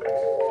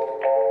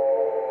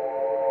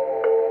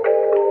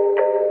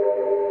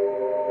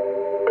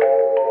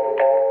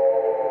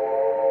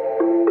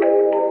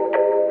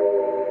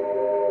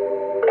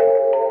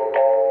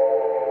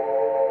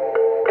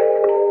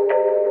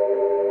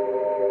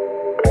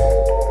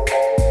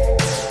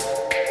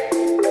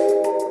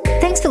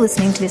 Thanks for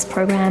listening to this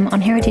program on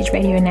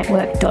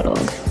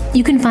heritageradionetwork.org.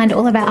 You can find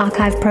all of our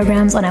archive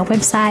programs on our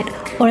website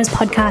or as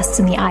podcasts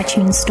in the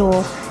iTunes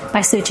store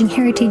by searching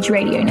Heritage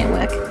Radio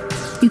Network.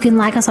 You can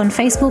like us on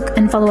Facebook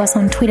and follow us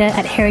on Twitter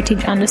at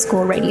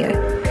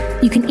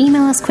heritage_radio. You can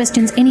email us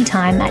questions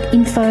anytime at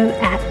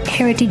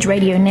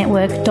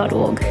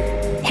info@heritageradionetwork.org.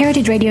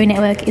 Heritage Radio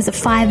Network is a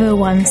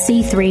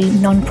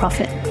 501c3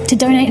 non-profit. To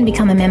donate and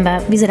become a member,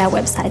 visit our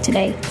website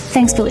today.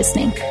 Thanks for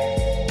listening.